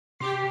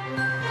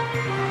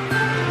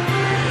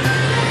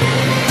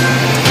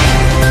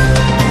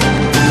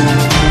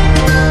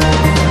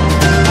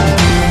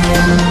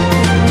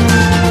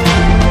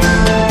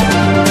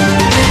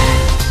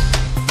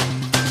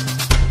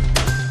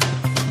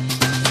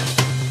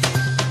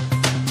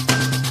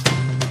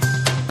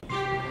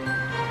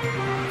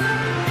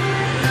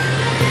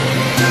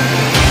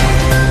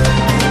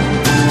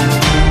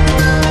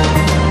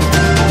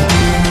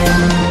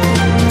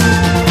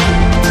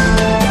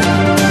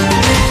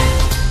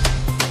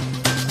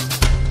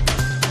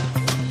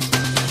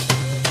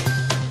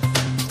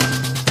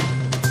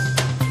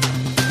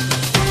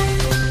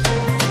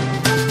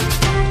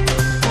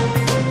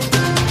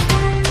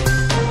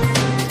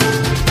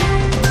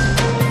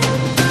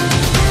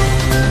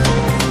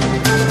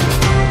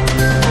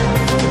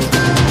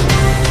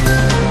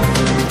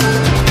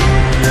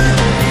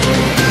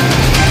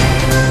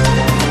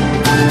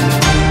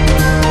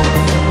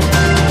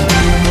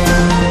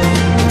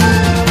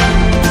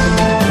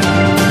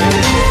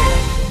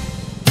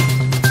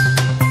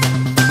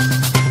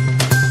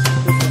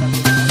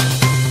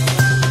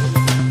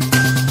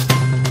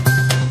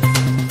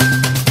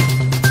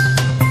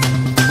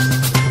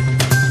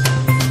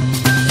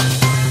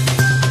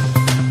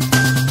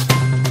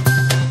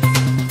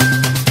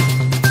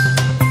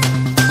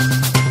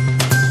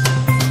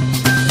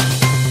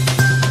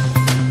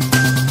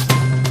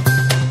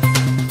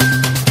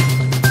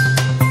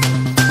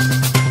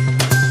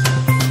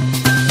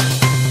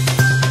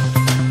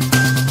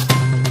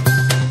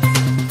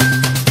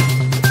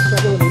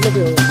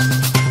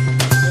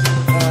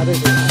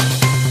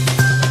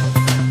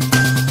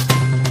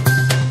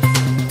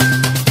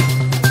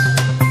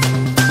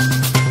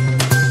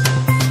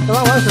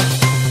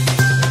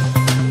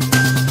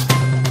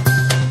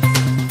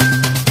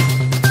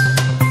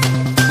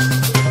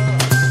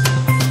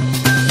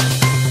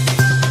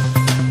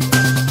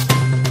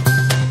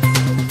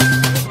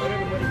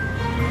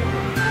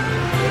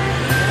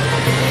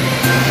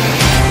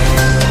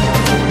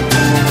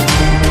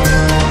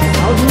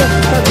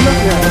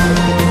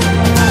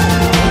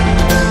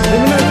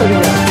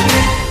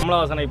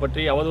கமலஹாசனை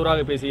பற்றி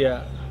அவதூறாக பேசிய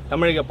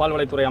தமிழக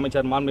பால்வளைத்துறை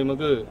அமைச்சர்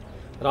மாண்புமிகு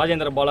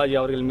ராஜேந்திர பாலாஜி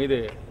அவர்கள் மீது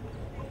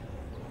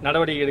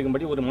நடவடிக்கை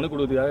எடுக்கும்படி ஒரு மனு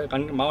கொடுத்ததாக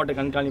மாவட்ட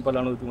கண்காணிப்பாளர்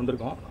அலுவலகத்துக்கு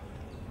வந்திருக்கோம்.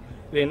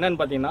 இது என்னன்னு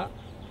பார்த்தீங்கன்னா,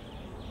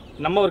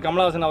 நம்ம ஒரு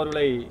கமலஹாசன்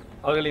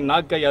அவர்களின்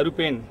நாக்கை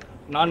அறுப்பேன்,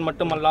 நான்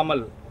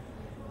மட்டுமல்லாமல்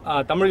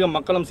தமிழக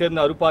மக்களும்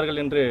சேர்ந்து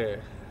அறுப்பார்கள் என்று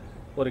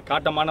ஒரு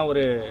காட்டமான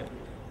ஒரு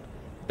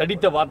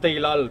தடித்த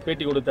வார்த்தைகளால்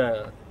பேட்டி கொடுத்த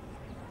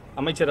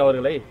அமைச்சர்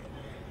அவர்களை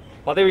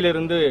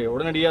பதவியிலிருந்து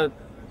உடனடியாக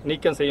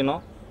நீக்கம்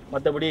செய்யணும்.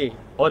 மற்றபடி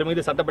அவர்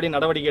மீது சட்டப்படி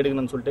நடவடிக்கை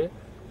எடுக்கணும்னு சொல்லிட்டு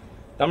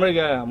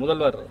தமிழக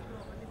முதல்வர்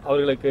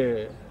அவர்களுக்கு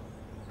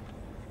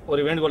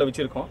ஒரு வேண்டுகோளை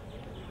வச்சுருக்கோம்.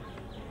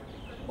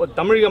 ஒரு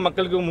தமிழக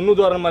மக்களுக்கு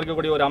முன்னுதாரணமாக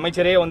இருக்கக்கூடிய ஒரு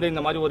அமைச்சரே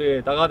இந்த மாதிரி ஒரு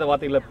தகாத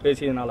வார்த்தைகளை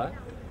பேசியதுனால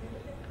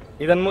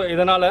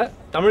இதனால்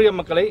தமிழக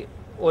மக்களை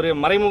ஒரு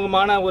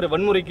மறைமுகமான ஒரு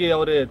வன்முறைக்கு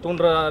அவர்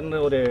தூண்டுறாருன்னு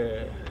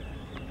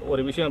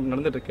ஒரு விஷயம்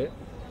நடந்துட்டுருக்கு.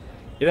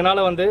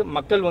 இதனால்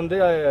மக்கள்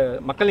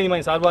மக்கள்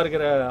நீதிமை சார்பாக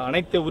இருக்கிற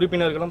அனைத்து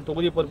உறுப்பினர்களும்,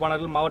 தொகுதி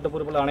பொறுப்பாளர்கள், மாவட்ட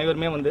பொறுப்பாளர்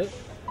அனைவருமே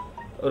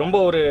ரொம்ப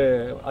ஒரு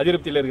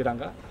அதிருப்தியில்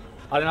இருக்கிறாங்க.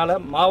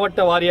 அதனால்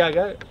மாவட்ட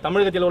வாரியாக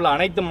தமிழகத்தில் உள்ள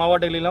அனைத்து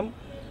மாவட்டங்களிலும்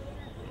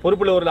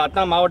பொறுப்பில் உள்ள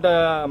அத்தனை மாவட்ட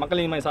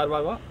மக்கள் நீதிமை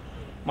சார்பாக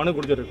மனு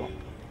கொடுத்துருக்கோம்.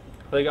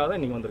 அதுக்காக தான்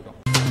இன்றைக்கி வந்திருக்கோம்.